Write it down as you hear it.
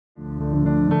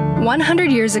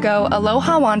100 years ago,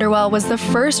 Aloha Wanderwell was the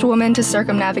first woman to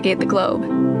circumnavigate the globe.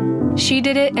 She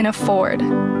did it in a Ford.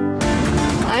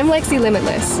 I'm Lexie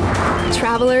Limitless,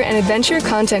 traveler and adventure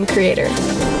content creator.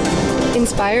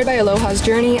 Inspired by Aloha's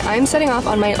journey, I'm setting off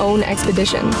on my own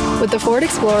expedition. With the Ford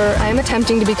Explorer, I am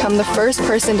attempting to become the first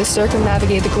person to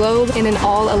circumnavigate the globe in an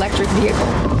all-electric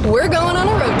vehicle. We're going on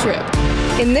a road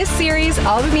trip. In this series,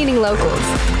 I'll be meeting locals,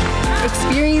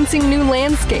 experiencing new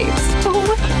landscapes,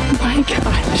 oh my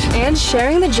gosh, and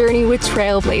sharing the journey with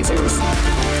trailblazers.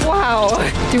 Wow!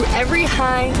 Through every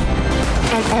high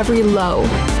and every low,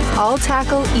 I'll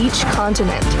tackle each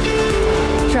continent.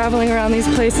 Traveling around these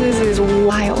places is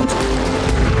wild.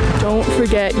 Don't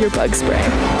forget your bug spray.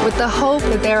 With the hope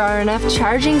that there are enough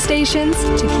charging stations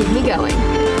to keep me going.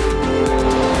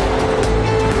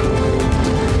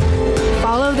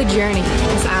 Follow the journey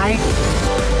as I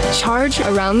charge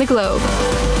around the globe.